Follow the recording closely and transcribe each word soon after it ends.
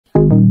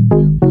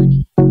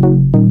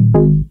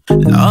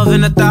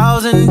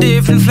1,000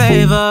 different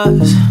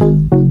flavors.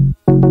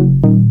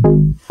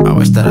 I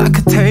wish that I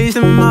could taste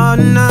them all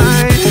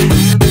night.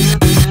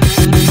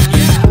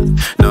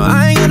 No,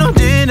 I ain't got no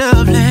dinner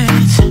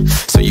plans,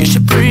 so you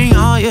should bring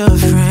all your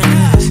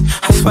friends.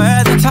 I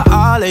swear that to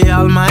all of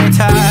y'all my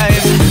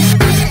type.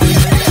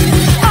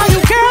 All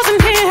you girls in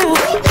here,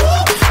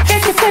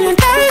 if you're feeling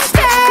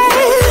thirsty,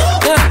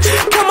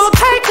 come on,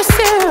 take a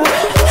sip,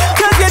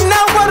 cause you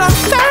know what I'm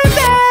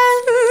serving.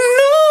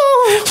 No.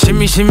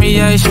 Shimmy, shimmy,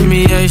 yeah, shimmy,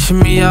 yeah,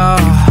 shimmy, yeah.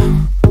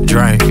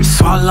 Drink,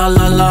 swalla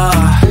la la.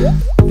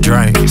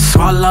 Drink,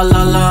 swalla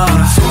la la.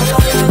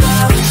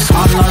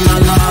 Swalla la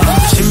la.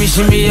 Shimmy,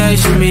 shimmy, yeah,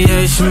 shimmy,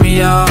 yeah, shimmy,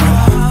 yeah.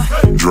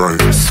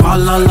 Drink,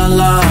 swalla la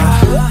la.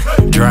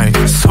 Drink,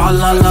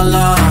 swalla la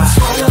la.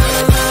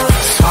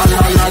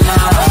 Swalla la la.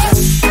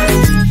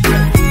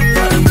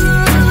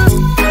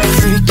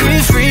 Freaky,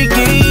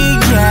 freaky,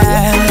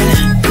 yeah.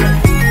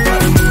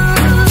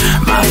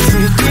 My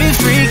freaky,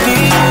 freaky,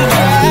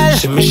 yeah.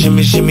 Shimmy,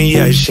 shimmy, shimmy,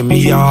 yeah, shimmy,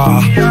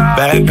 yeah.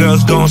 Bad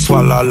girls gon'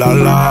 swalla la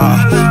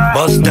la.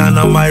 Bust down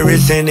on my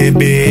wrist and it,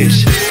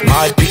 bitch.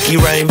 My pinky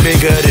ring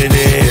bigger than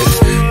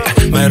this.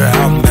 Matter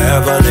how I'm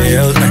Beverly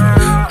Hills.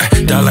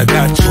 Dollar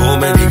got too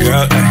many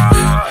girls.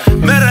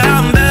 Matter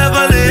how I'm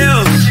Beverly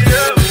Hills.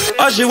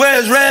 All she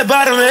wears red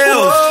bottom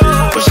heels.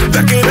 When she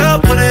back it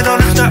up, put it on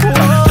the top.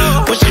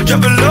 When she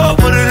drop it low,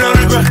 put it on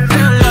the ground.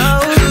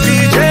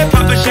 DJ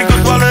pop it, she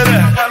gon' swallow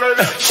that.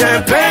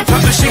 Champagne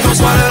pop it, she gon'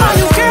 swallow that. All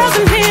you girls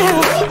in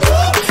here,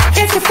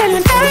 if you're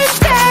feeling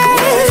thirsty,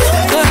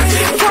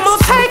 come on,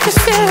 take a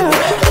sip,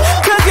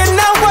 cause you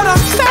know what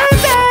I'm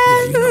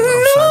serving.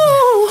 No.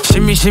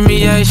 Shimmy, shimmy,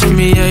 yeah,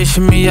 shimmy, yeah,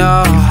 shimmy,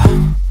 yeah.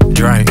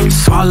 Drink,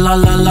 swalla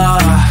la la.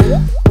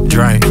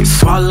 Drink,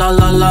 swalla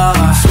la la.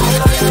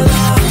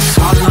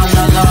 Swalla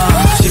la la.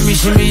 Shimmy,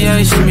 shimmy,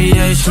 yeah, shimmy,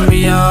 yeah, shimmy,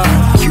 yeah.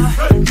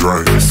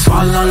 Drink,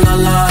 swalla la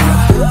la.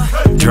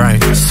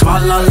 Drink,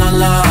 swalla la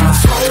la.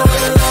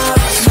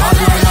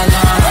 Swalla la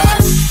la.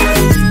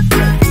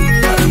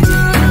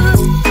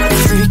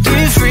 Freaky,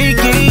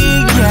 freaky,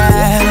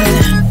 yeah.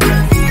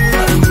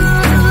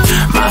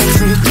 My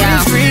freaky,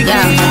 freaky,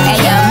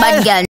 yeah. Bad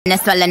girl, no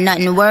swallow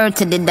nothing. Word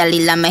to the Dalai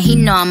Lama, he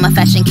know I'm a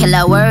fashion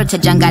killer. Word to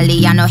John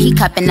Galliano, he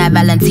cupping that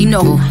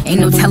Valentino. Ain't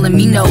no telling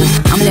me no,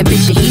 I'm that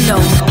bitch and he know.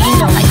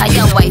 I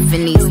your wife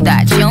in these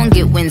thoughts, you don't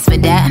get wins for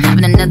that. I'm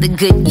having another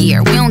good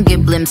year, we don't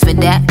get blimps for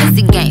that. It's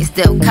the gang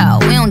still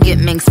cold, we don't get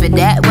minks for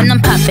that. When I'm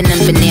popping them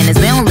bananas,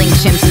 we don't link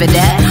chimps for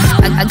that.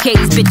 I gave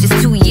these bitches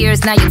 2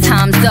 years, now your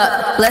time's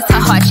up. Bless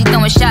her heart, she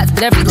throwing shots,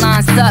 but every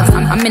line sucks.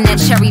 I'm in that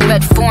cherry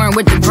red foreign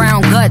with the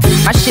brown guts.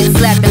 My shit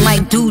slapping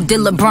like dude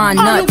did LeBron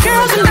nuts. All you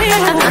girls in here,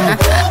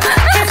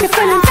 if you're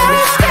feeling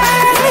thirsty,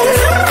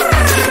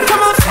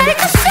 come on,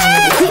 take a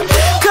sip,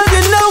 cause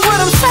you know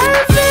what I'm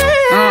serving.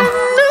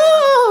 No.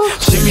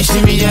 Shimmy,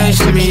 shimmy, yeah,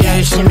 shimmy,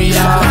 yeah, shimmy,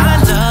 yeah.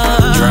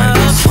 Drink,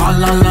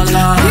 swalla la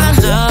la.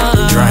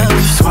 Drink,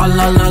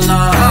 swalla la la.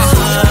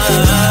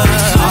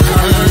 Swalla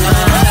la la.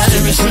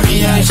 Shimmy, shimmy,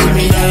 yeah,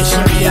 shimmy, yeah,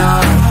 shimmy,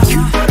 yeah.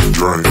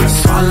 Drink,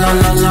 swalla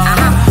la la.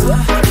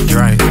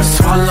 Drink,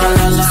 swalla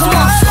la la.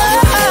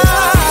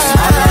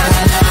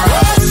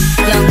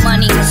 Young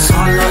Money,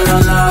 Swalla la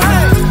la.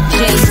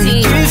 Jay-Z,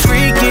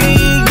 Freaky,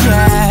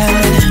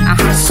 yeah.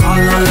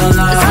 Swalla la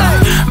la.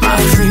 My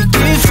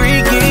freaky,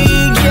 freaky,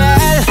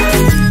 yeah.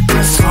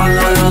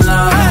 Swalla la la.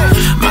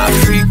 My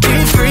freaky,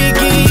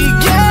 freaky,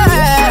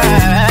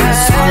 yeah.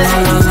 Swalla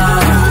la la.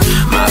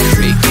 My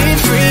freaky,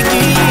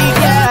 freaky,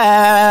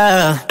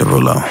 yeah.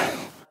 Derulo.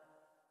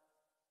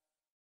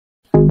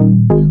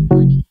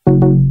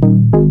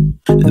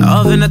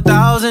 Love in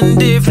 1,000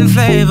 different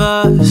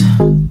flavors.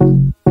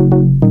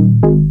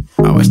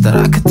 I wish that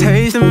I could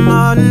taste them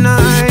all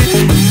night.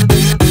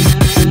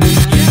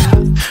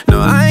 No,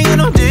 I ain't got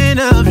no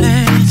dinner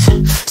plans,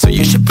 so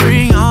you should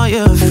bring all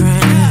your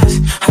friends.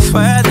 I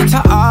swear that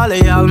to all of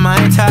y'all my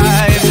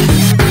type.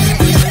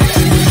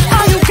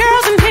 All you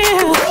girls in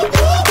here,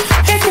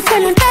 if you're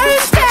feeling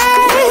thirsty,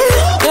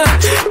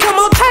 come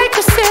on, take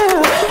a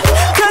sip,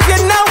 cause you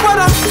know what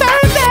I'm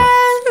serving.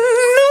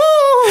 No.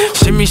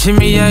 Shimmy,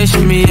 shimmy, yeah,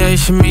 shimmy, yeah,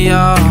 shimmy,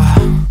 yeah.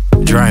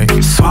 Drink,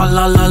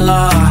 swalla la la.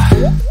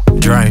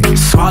 Drink,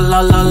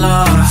 swalla la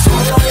la.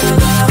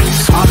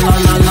 Swalla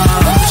la la.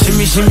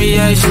 Shimmy, shimmy,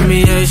 yeah, shimmy,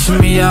 yeah,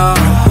 shimmy, yeah.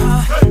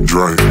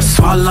 Drink,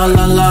 swalla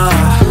la la.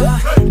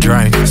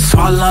 Drink,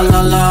 swalla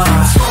la la.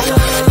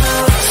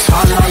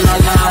 Swalla la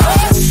la.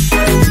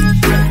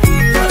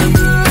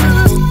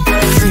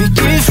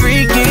 Freaky,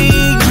 freaky,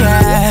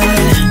 yeah.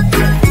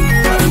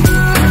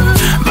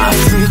 My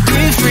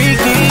freaky,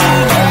 freaky,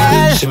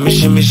 yeah. Shimmy,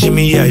 shimmy,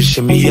 shimmy, yeah,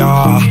 shimmy,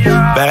 yeah.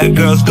 Bad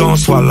girls gon'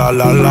 swalla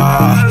la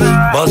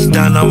la. Bust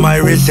down on my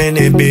wrist and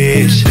it,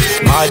 bitch.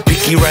 My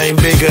pinky ring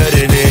bigger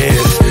than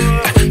this.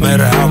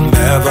 Matter how I'm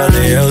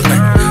Beverly Hills.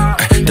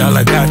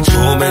 Dollar got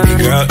too many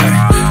girls.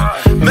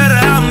 Matter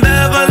how I'm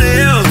Beverly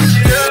Hills.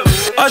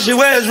 All she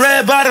wears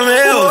red bottom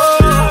heels.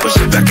 When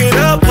she back it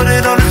up, put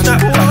it on the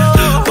top.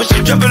 When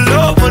she drop it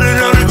low, put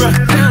it on the ground.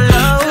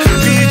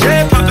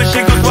 DJ pop it, she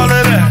gon'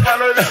 swallow that.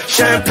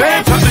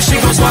 Champagne pop it, she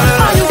gon' swallow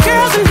that. All you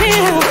girls in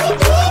here,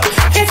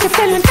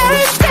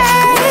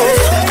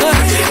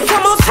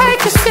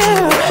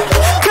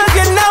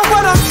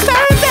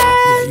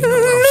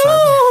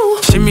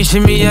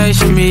 shimmy, yeah,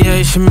 shimmy,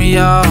 yeah, shimmy,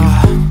 yeah.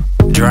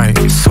 Drink,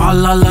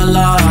 swalla la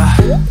la.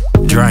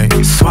 Drink,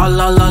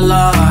 swalla la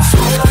la.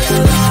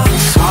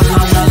 Swalla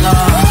la la.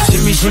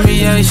 Shimmy, shimmy,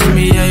 yeah,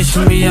 shimmy, yeah,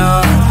 shimmy,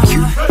 yeah.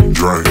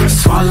 Drink,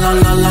 swalla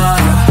la la.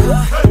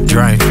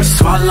 Drink,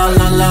 swalla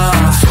la la.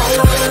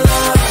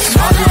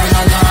 Swalla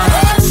la la.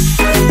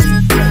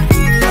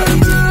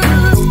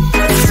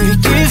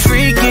 Freaky,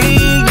 freaky,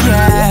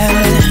 yeah.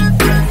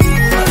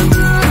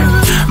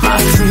 My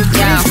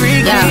freaky,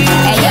 freaky.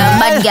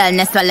 Girl,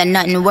 no swallow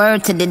nothing.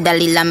 Word to the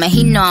Dalai Lama.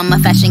 He know I'm a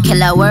fashion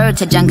killer. Word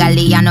to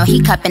Jangali. I know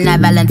he cupping that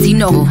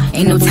Valentino.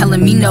 Ain't no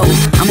telling me no.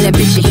 I'm that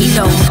bitch and he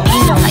know.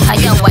 Like how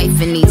your wife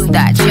in these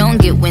thoughts. You don't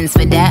get wins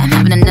for that. I'm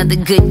having another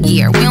good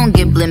year. We don't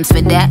get blimps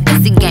for that.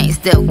 It's the gang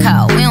still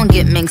call. We don't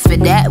get minks for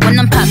that. When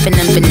I'm popping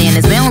them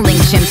bananas, we don't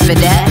link chimps for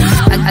that.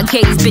 I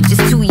gave these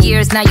bitches 2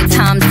 years. Now your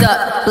time's up.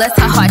 Bless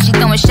her heart. She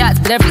throwing shots,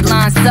 but every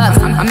line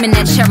sucks. I'm in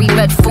that cherry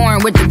red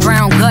foreign with the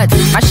brown guts.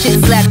 My shit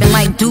slapping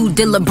like dude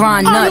did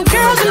LeBron nuts.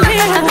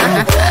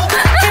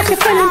 If you're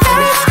feeling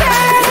thirsty,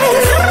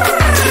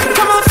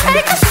 come on,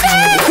 take a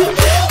sip,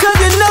 'cause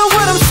you know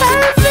what I'm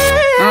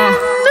serving.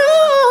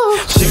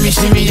 Shimmy,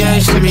 shimmy, yeah,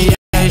 shimmy,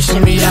 yeah,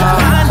 shimmy, yeah.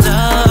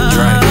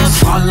 Drink,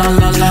 swalla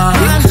la la.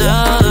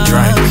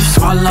 Drink,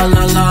 swalla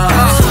la la.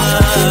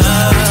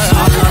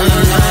 Swalla la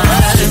la.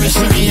 Shimmy,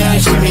 shimmy, yeah,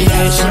 shimmy,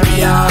 yeah, shimmy,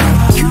 yeah.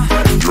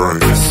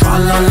 drink,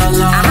 Swalla la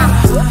la.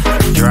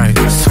 Drink,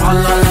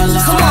 swalla la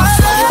la. Come on.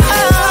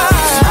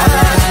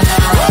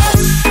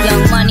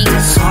 Young Money,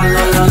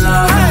 Swalla la la.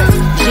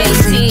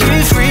 JC,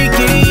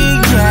 Freaky,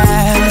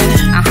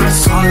 yeah.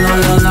 Swalla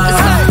la la.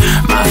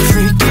 My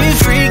freaky,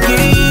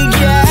 freaky,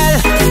 yeah.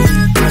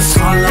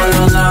 Swalla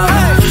la la.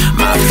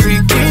 My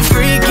freaky,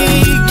 freaky,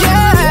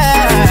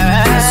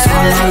 yeah.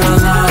 Swalla la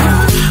la.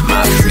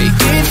 My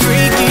freaky,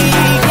 freaky,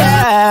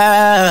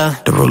 yeah.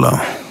 Derulo.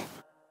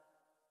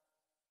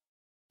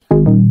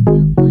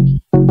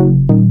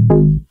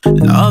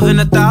 Love in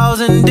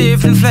 1,000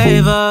 different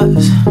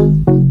flavors.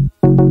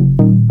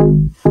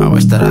 I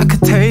wish that I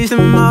could taste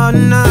them all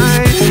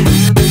night.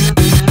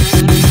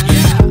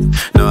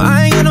 No,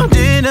 I ain't got no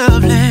dinner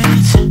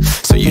plans,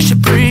 so you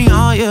should bring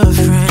all your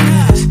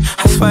friends.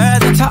 I swear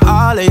that to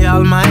all of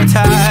y'all my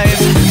type.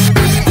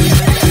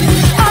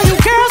 All you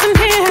girls in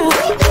here,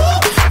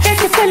 if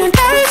you're feeling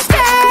thirsty,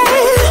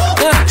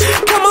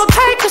 come on,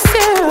 take a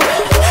sip,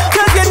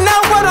 'cause you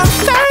know what I'm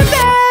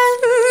serving.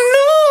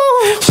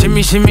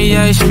 Shimmy, shimmy,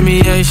 yeah, shimmy,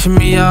 yeah,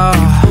 shimmy, yeah.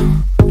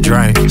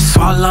 Drink,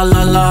 swalla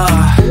la la.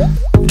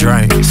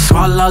 Drink,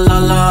 swalla la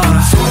la.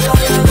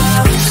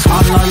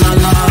 Swalla la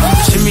la.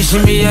 Shimmy,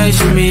 shimmy, yeah,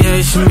 shimmy,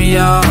 yeah, shimmy,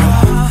 yeah.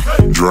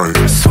 Drink,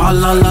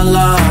 Swalla la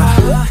la.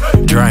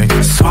 Drink,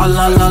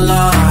 swalla la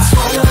la.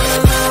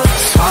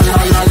 Swalla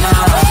la la.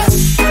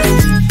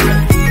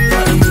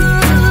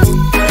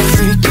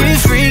 Freaky,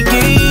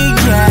 freaky,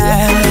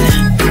 yeah.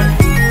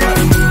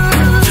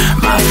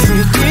 My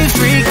freaky,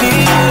 freaky,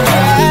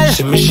 yeah.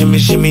 shimmy, shimmy,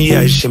 shimmy,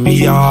 yeah, shimmy,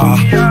 yeah.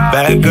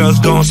 Bad girls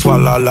gon'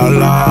 swalla la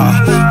la.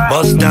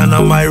 Bust down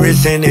on my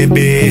wrist in it,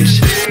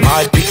 bitch.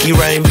 My pinky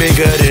ring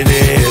bigger than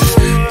this.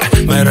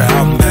 Matter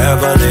how I'm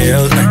Beverly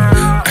Hills.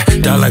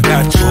 Dollar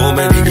got too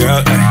many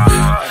girls.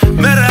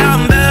 Matter how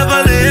I'm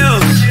Beverly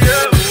Hills.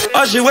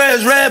 All she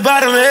wears red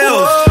bottom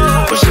heels.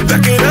 When she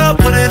back it up,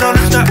 put it on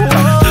the top.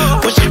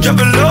 When she drop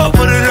it low,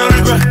 put it on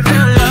the ground.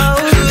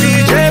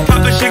 DJ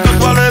pop it, she gon'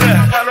 swallow that.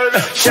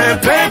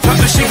 Champagne pop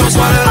it, she gon'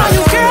 swallow that. All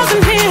you girls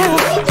in here,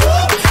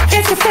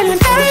 if you're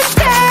feeling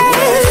thirsty,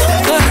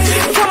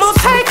 come on,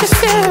 take a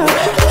sip,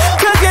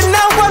 'cause you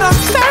know what I'm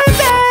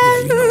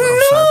serving.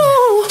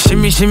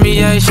 Shimmy, shimmy,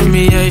 yeah,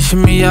 shimmy, yeah,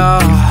 shimmy, yeah.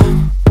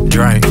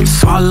 Drink,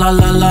 swalla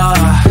la la.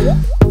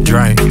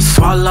 Drink,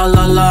 swalla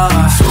la la.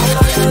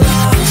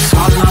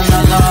 Swalla la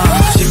la.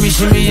 Shimmy,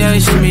 shimmy, yeah,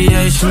 shimmy,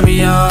 yeah, shimmy,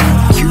 yeah.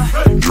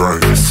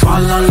 Drink,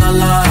 Swalla la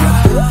la.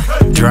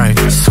 Drink,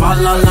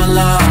 swalla la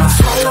la.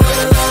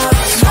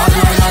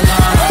 Swalla la la.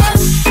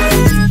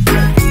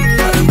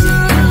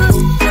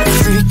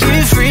 Freaky,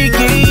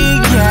 freaky,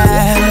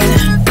 yeah.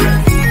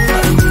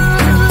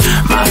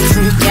 My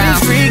freaky,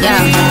 freaky,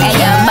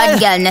 yeah. bad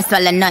girl, no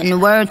swallow nothing.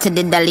 Word to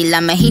the Dalai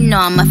Lama. He know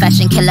I'm a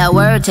fashion killer.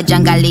 Word to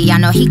Jangali. I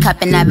know he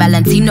cupping that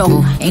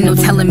Valentino. Ain't no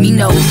telling me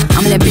no.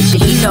 I'm that bitch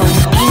and he know.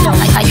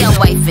 Like how your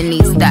wife in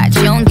these thoughts.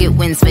 You don't get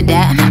wins for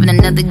that. I'm having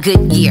another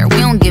good year. We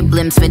don't get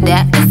blimps for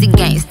that. It's the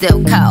gang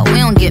still call. We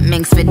don't get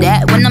minks for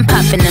that. When I'm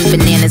popping them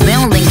bananas, we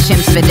don't link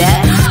chimps for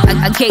that.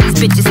 I gave these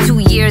bitches 2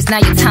 years. Now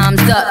your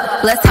time's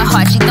up. Bless her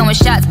heart. She throwing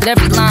shots, but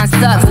every line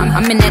sucks.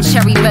 I'm in that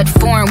cherry red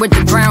foreign with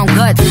the brown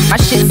guts. My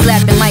shit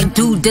slapping like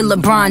dude did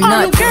LeBron nuts.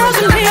 All you girls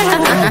in here,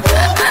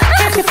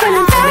 if you're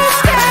feeling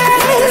thirsty,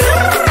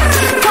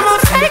 come on,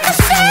 take a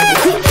sip,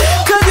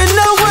 'cause you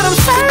know what I'm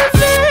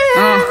serving.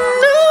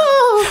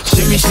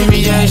 Shimmy, shimmy,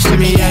 yeah,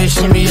 shimmy, yeah,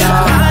 shimmy,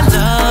 yeah.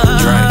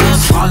 Drink,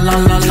 swalla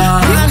la la.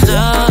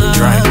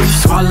 Drink,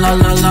 swalla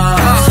la la.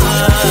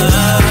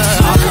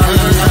 Swalla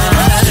la la.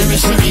 Shimmy,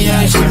 shimmy,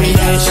 yeah, shimmy,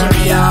 yeah,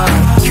 shimmy, yeah.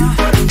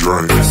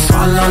 drink,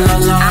 Swalla la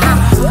la.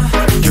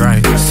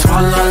 Drink,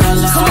 swalla la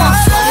la. Come on.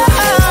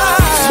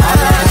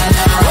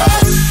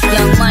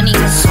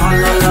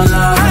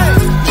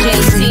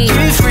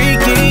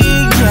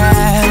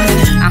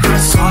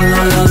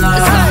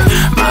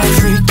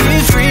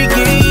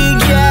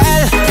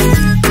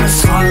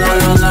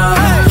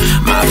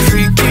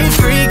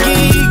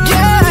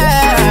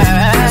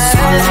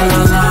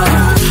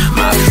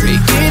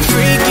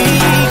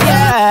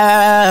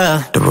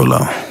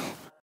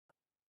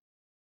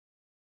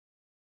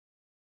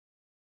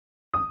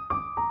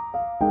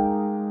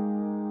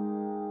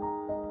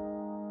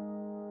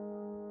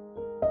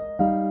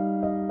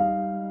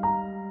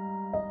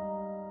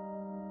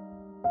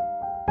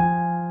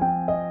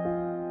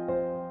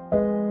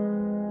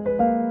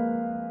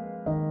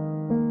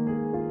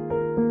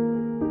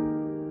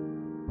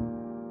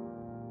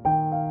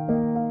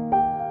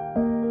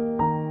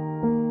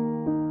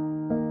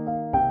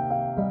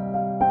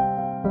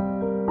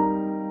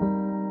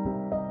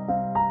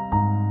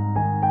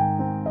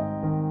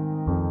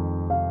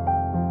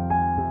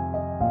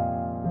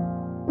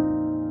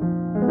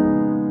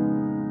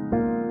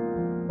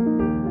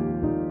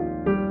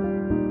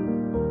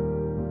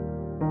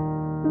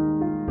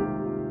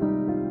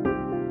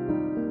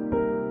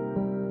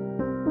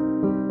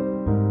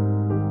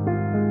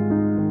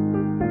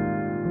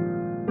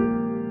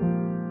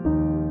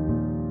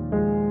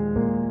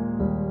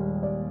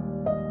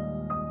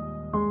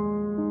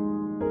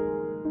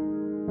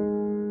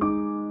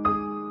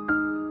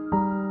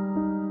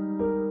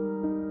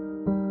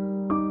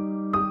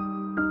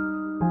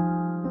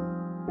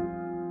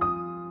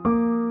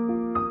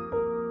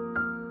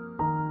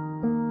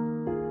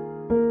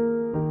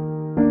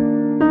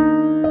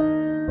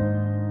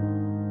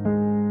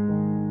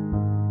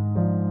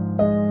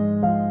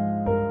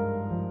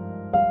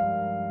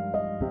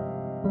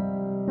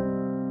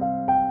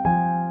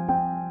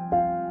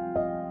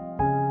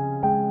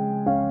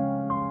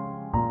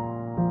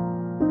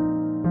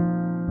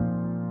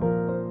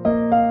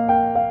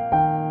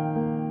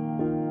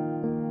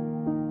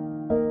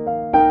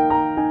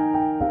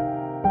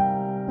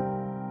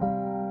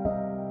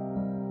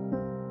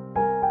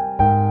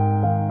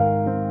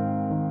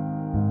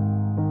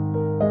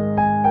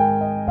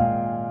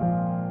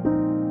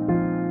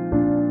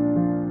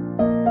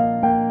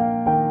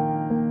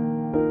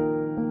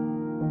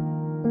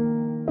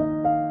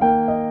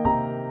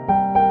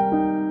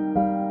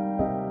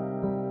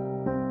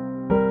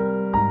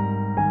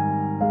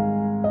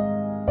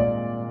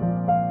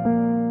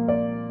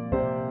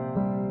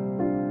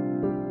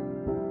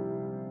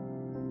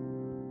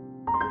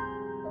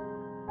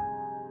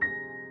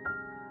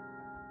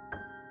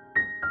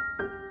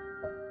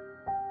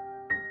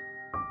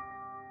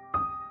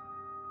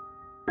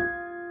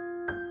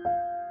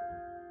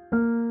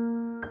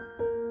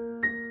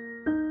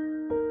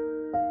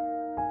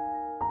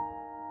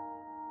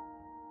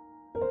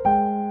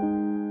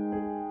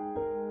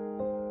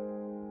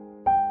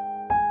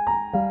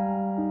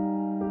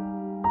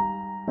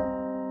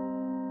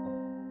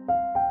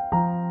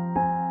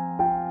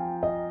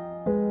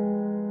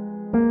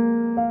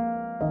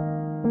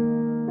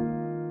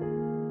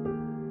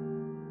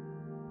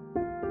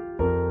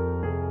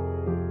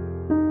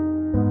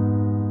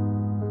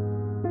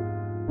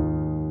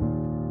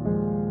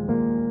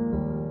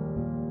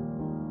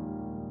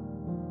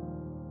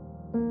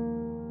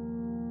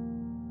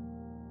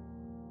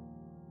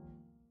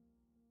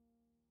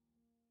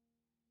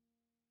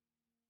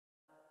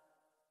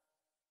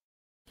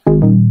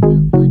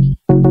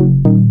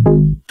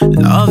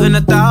 Love in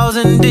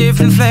 1,000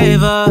 different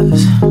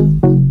flavors.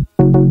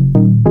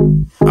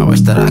 I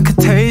wish that I could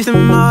taste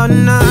them all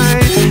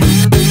night.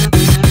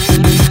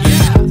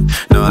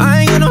 No, I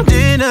ain't got no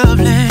dinner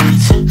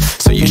plans,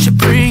 so you should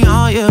bring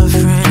all your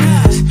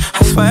friends.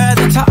 I swear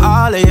that to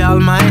all of y'all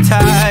my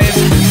type.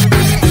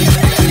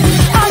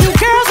 All you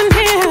girls in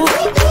here,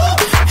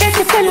 if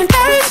you're feeling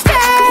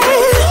thirsty,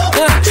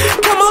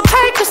 come on,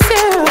 take a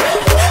sip,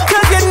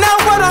 'cause you know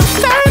what I'm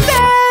serving.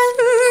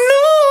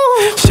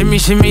 Shimmy,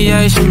 shimmy,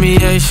 yeah, shimmy,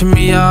 yeah,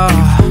 shimmy, yeah.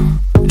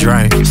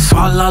 Drink,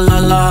 swalla la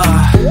la.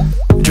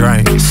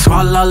 Drink,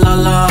 swalla la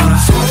la.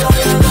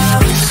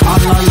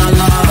 Swalla la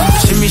la.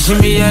 Shimmy,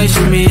 shimmy, yeah,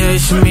 shimmy, yeah,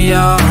 shimmy,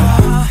 yeah.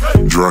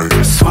 Drink,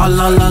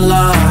 swalla la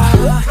la.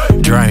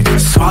 Drink,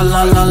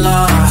 swalla la la.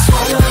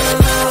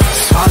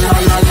 Swalla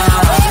la la.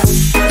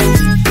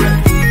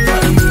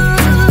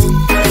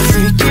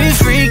 Freaky,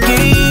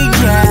 freaky,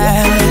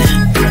 yeah.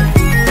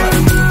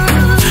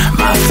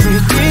 My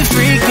freaky,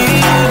 freaky,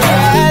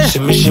 yeah.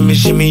 shimmy, shimmy,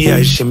 shimmy,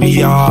 yeah, shimmy,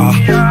 yeah.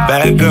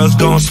 Bad girls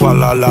gon'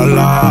 swalla la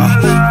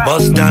la.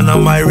 Bust down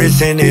on my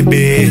wrist in it,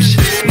 bitch.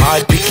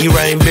 My pinky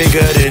ring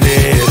bigger than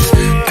this.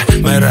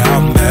 Matter how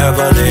I'm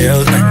Beverly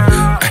Hills.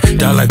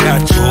 Dollar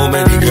got too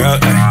many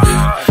girls.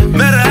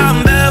 Matter how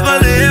I'm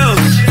Beverly Hills.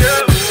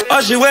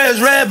 All she wears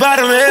red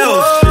bottom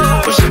heels.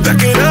 When she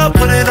back it up,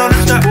 put it on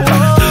the top.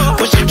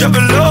 When she drop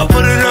it low,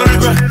 put it on the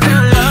ground.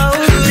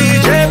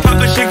 DJ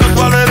pop it, she gon'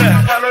 swallow that.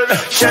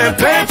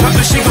 Champagne pop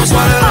it, she gon'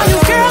 swallow that. All you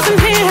girls in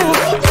here,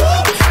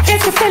 if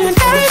you're feeling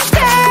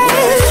thirsty,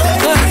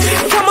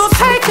 come on,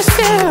 take a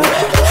sip,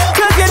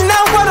 'cause you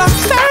know what I'm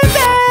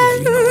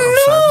serving.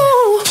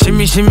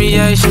 Shimmy, shimmy,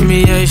 yeah, shimmy,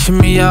 yeah,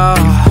 shimmy, yeah.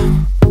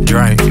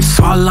 Drink,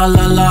 swalla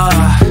la la.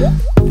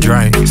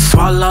 Drink,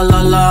 swalla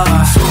la la.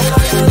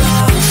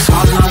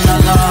 Swalla la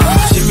la.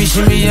 Shimmy,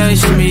 shimmy, yeah,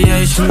 shimmy,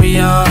 yeah, shimmy,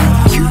 yeah.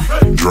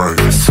 Drink,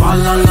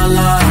 swalla la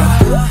la.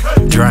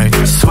 Drink,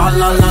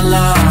 swalla la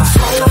la.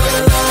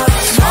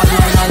 Swalla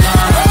la la.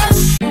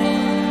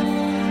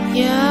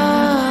 Yeah.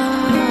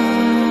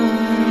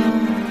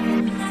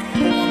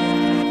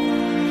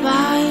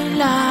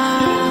 Baila,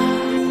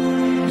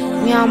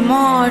 mi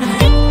amor,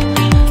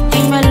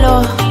 dímelo,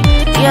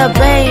 yeah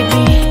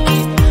baby,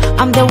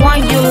 I'm the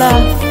one you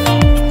love.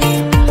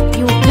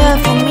 You care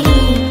for me,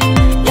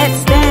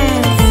 let's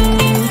dance.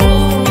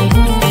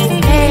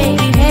 Hey,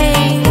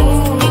 hey,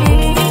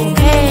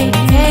 hey,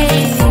 hey.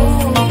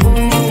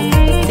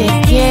 Te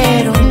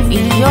quiero y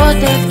yo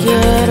te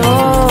quiero.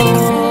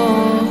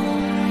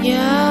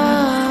 Yeah.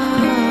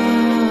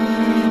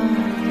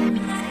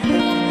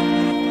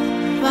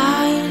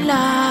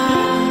 Baila,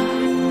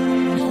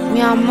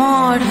 mi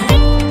amor,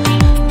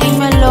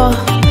 dímelo,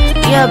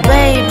 yeah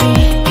baby,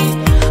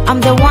 I'm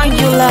the one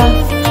you love.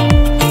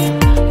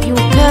 You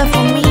care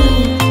for me,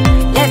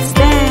 let's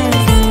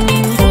dance.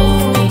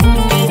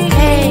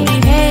 Hey,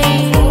 hey,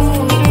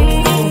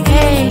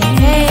 hey,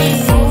 hey.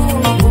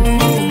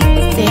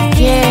 Te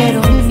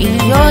quiero y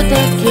yo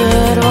te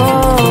quiero.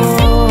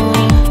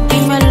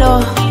 Dímelo,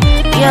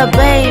 yeah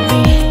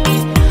baby,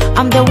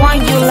 I'm the one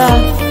you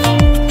love.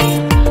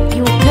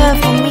 You care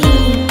for me,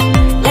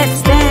 let's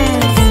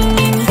dance.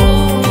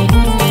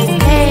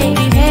 Hey,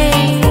 hey,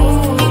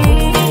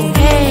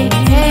 hey,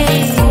 hey.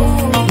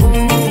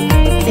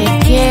 Te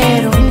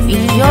quiero y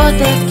yo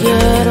te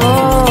quiero.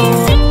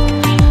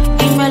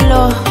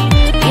 Dímelo,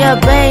 yeah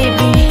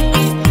baby,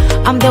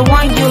 I'm the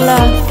one you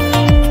love.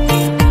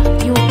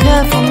 You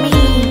care for me,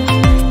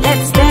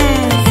 let's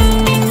dance.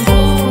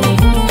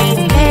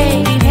 Hey,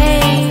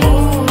 hey,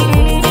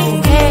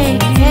 hey,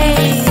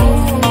 hey.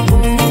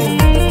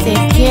 Te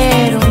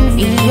quiero y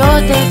yo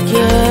te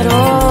quiero.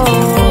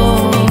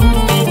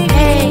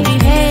 Hey,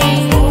 hey,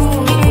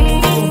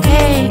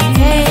 hey,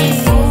 hey.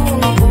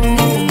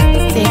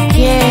 Te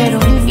quiero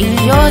y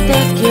yo te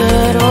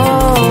quiero.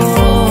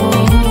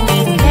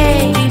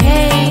 Hey,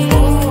 hey,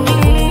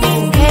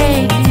 hey,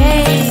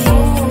 hey.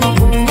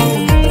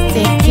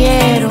 Te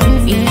quiero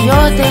y yo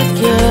te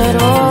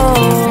quiero.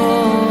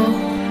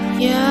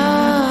 Yeah.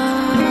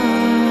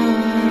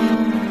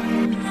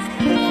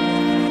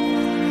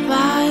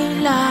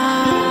 Baila,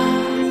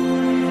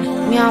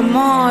 mi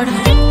amor,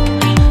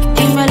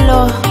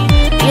 dímelo,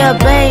 yeah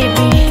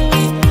baby,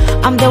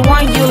 I'm the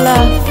one you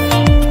love.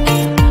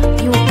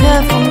 You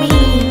care for me,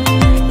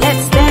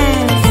 let's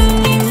dance.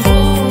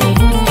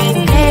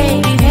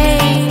 Hey,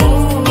 hey,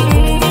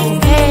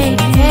 hey,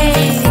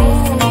 hey.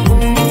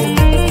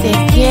 Te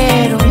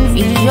quiero y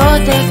yo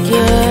te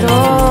quiero.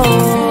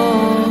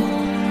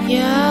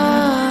 Yeah.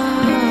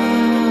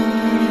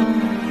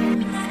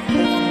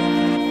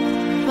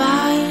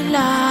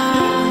 Baila,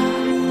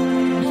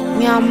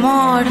 mi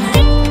amor,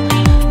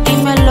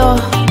 dímelo,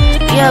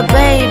 yeah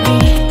baby,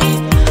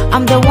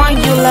 I'm the one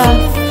you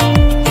love.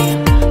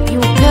 You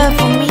care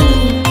for me,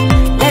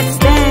 let's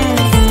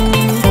dance.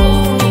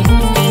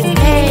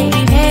 Hey,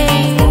 hey,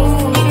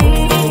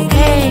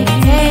 hey,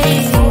 hey.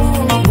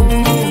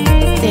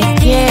 Te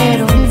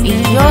quiero y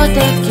yo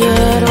te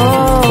quiero.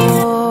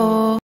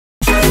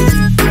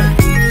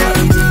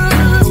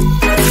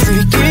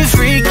 Freaky,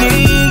 freaky,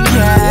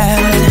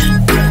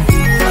 yeah.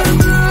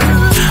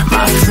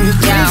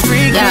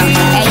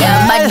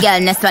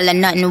 girl, na swalla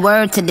nothing.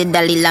 Word to the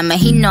Dalai Lama,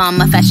 he know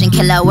I'm a fashion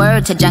killer.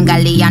 Word to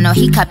Jangalliano,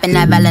 he cupping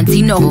that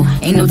Valentino.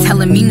 Ain't no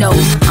telling me no,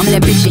 I'm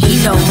that bitch and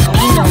he know.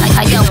 Like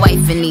how your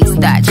wife in these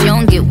thoughts, you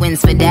don't get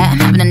wins for that. I'm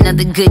having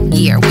another good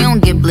year, we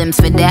don't get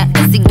blimps for that.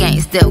 It's the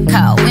gang still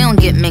call, we don't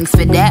get minks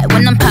for that.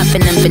 When I'm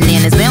popping them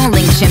bananas, we don't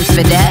link chimps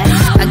for that.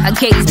 I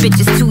gave these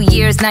bitches 2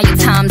 years, now your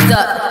time's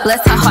up.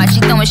 Bless her heart, she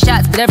throwing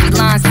shots, but every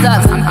line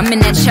sucks. I'm in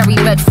that cherry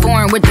red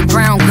foreign with the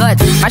brown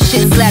guts. My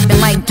shit slapping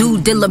like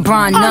dude did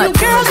LeBron nuts. All you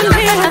girls in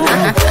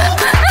here,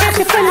 if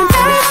you're feeling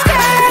thirsty,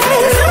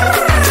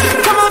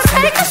 come on,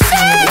 take a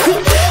sip,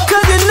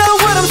 'cause you know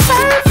what I'm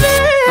serving.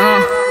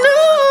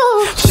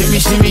 Shimmy,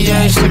 shimmy,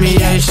 yeah, shimmy,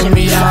 yeah,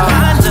 shimmy, yeah.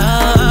 I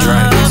love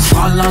drink,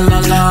 swalla la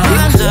la.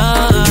 I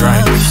love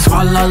drink,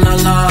 swalla la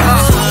la.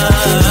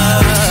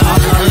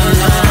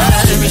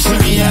 Shimmy,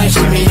 shimmy, yeah,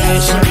 shimmy, yeah,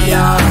 shimmy,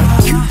 yeah.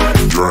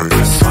 Drink,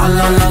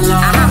 swalla la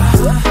la.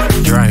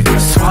 Drink,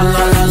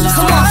 swalla la la.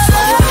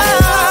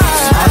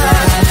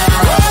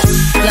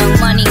 Young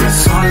Money,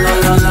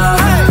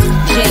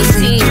 JC,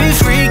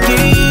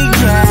 Freaky,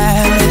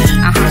 yeah.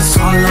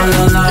 Swalla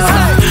la la.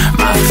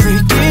 My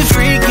freaky,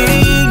 freaky,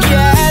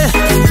 yeah.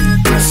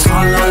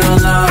 Swalla la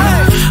la.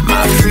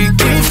 My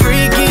freaky,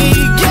 freaky,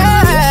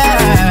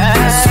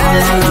 yeah.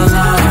 Swalla la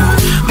la.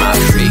 My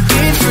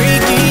freaky,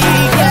 freaky,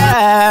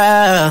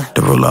 yeah.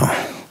 Derulo.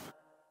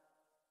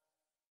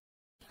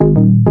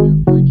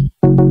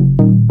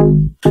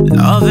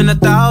 Love in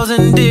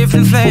 1,000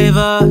 different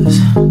flavors.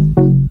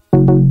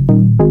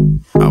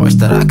 I wish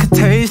that I could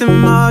taste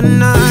them all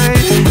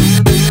night.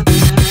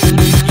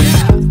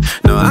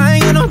 No, I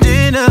ain't got no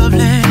dinner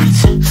plans,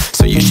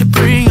 so you should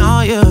bring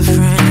all your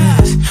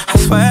friends. I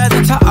swear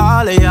that to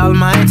all of y'all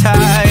my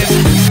type.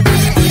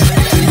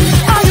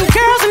 All you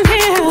girls in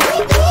here,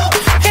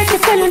 if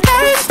you're feeling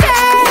thirsty,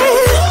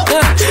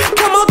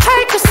 come on,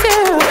 take a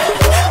sip,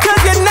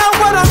 'cause you know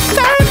what I'm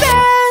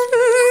serving.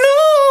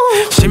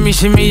 Shimmy,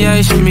 shimmy,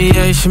 yeah, shimmy,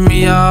 yeah, shimmy,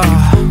 yeah.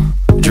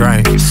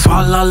 Drink,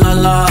 swalla la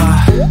la.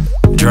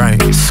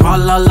 Drink,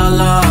 swalla la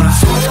la.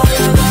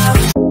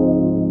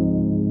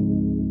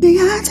 We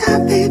got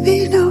time,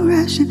 baby, no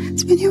rushing.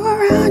 Spin you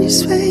around, you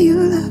swear you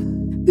love.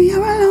 We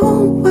are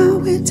alone while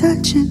we're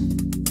touching.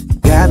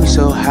 Got me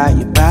so hot,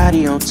 your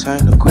body on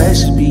turn. No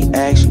questions be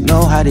asked, you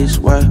know how this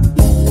work.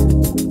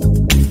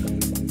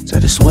 So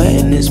the sweat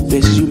in this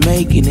bitch, you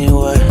making it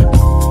work.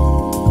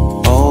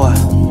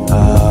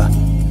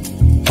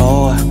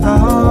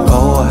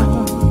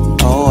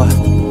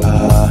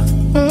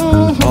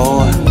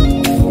 Oh,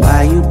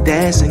 why you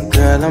dancing,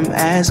 girl? I'm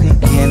asking,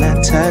 can I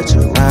touch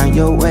around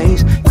your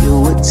waist? You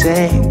a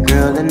 10,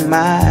 girl, in my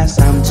eyes.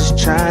 I'm just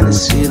trying to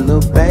see a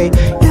little babe.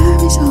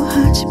 Got me so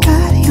hot, your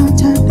body on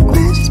turn. The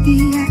questions be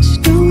asked,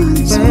 you know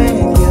how this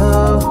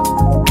work.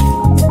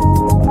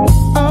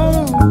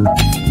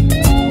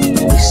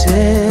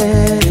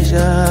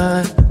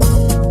 Decision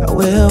I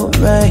will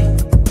make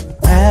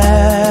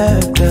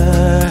after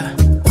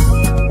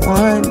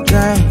one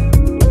drink.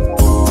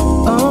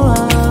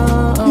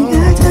 We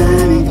got time,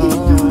 baby,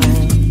 no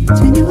rush.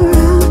 Spin you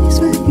around, you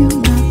swear you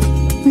love.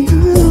 We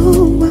are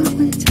alone while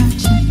we're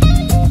touching.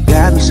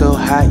 Got me so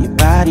hot, your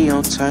body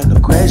on turn. No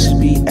questions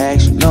be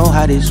asked, you know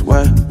how this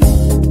work.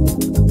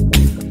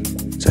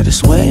 So the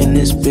sweat in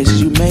this bitch,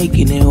 you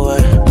making it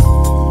work.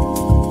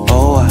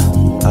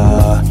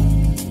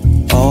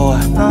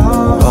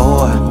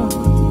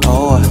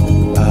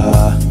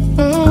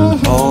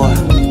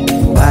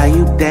 Why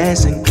you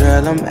dancing,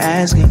 girl? I'm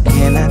asking,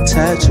 can I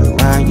touch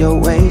around your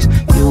waist?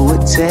 You a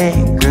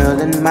 10, girl,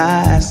 in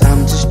my eyes.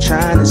 I'm just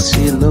trying to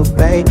see a little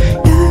babe.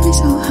 Got me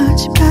so hot,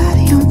 your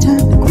body on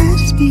turn. The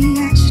questions be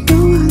asked, you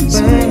know how this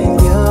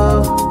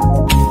work.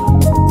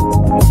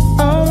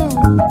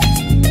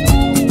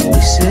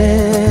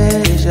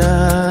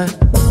 Decision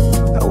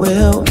I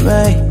will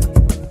make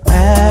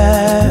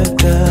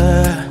after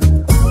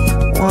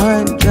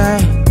one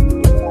drink.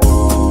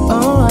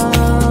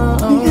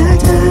 We got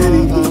time,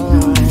 baby,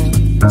 no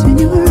rush. Spin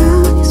you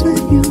around, you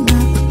swear you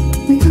love.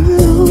 We are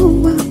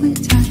alone while we're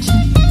touching.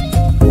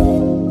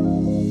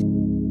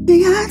 We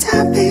got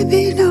time,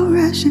 baby, no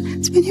rushing.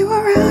 Spin you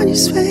around, you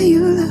swear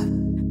you love.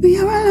 We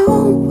are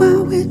alone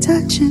while we're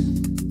touching.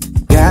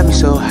 Got me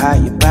so hot,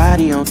 your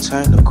body on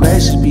turn. No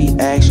questions be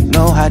asked, you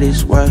know how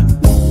this work.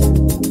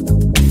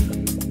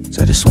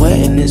 So the sweat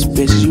in this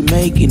bitch, you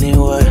making it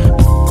work.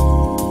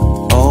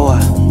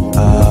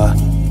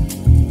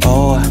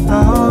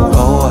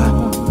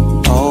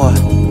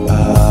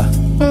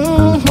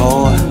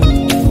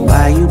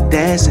 Why you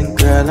dancing,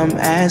 girl? I'm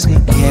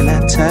asking, can I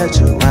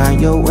touch around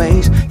your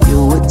waist?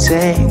 You a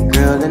 10,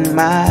 girl, in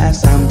my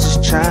eyes. I'm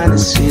just trying to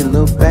see a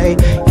little babe.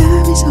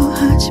 Got me so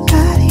hot, your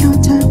body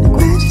on turn. The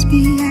questions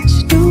be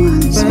asked, you know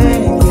how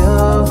this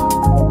work.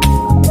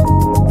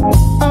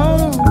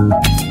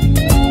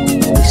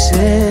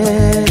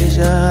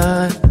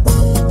 Decision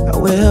I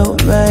will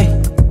make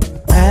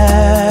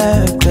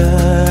after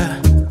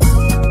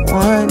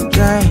one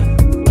drink.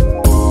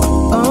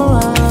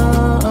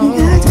 We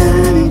got time,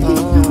 baby,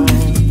 no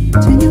rush.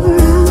 Spin you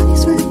around, you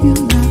swear you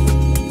love.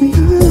 We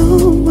are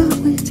alone while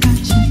we're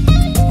touching.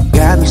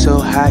 Got me so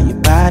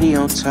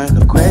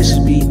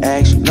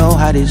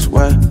body's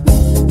worth.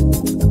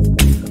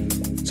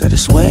 So the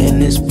sweat in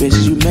this bitch,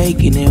 you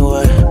making it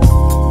work.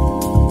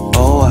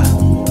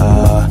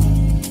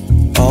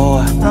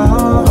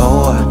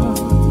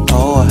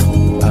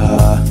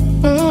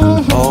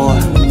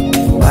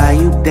 Why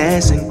you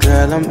dancing,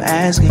 girl? I'm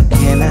asking,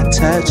 can I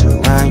touch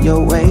around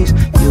your waist?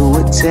 You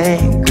a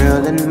 10,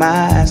 girl, in my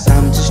eyes.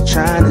 I'm just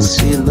trying to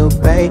see a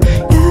little babe.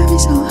 Love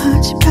is so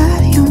hot, your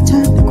body on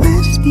turn. The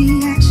grass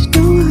be ashes,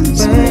 don't wanna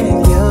sweat.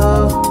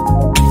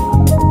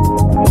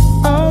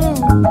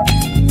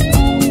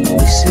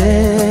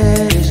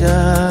 Decision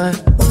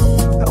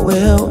I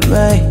will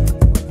make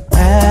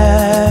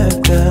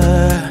after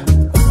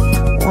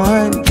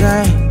one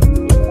drink.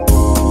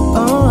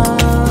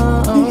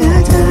 We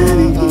got time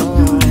and keep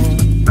going.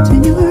 Turn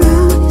you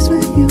around, it's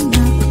what you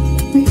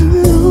love. We are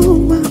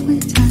alone while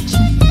we're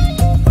touching.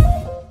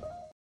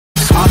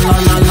 Swalla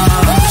la la,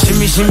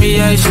 shimmy shimmy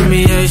yeah, shimmy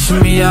yeah,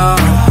 shimmy yeah.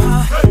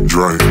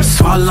 Drink.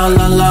 Swalla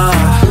la la,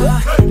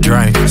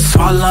 drink.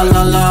 Swalla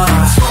la la,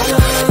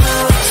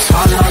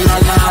 swalla la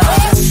la.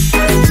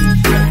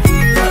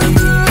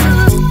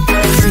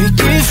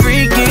 Freaky,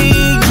 freaky,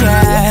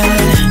 yeah.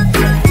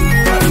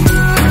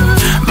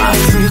 My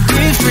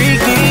freaky,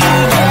 freaky,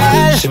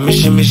 yeah. Shimmy,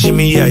 shimmy,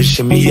 shimmy, yeah,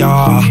 shimmy,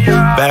 yeah.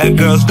 Bad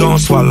girls gon'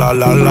 swalla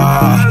la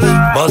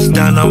la. Bust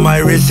down on my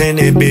wrist in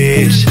it,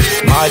 bitch.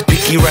 My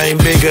pinky ring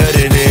bigger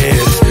than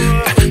this.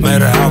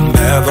 Matter how I'm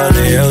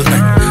Beverly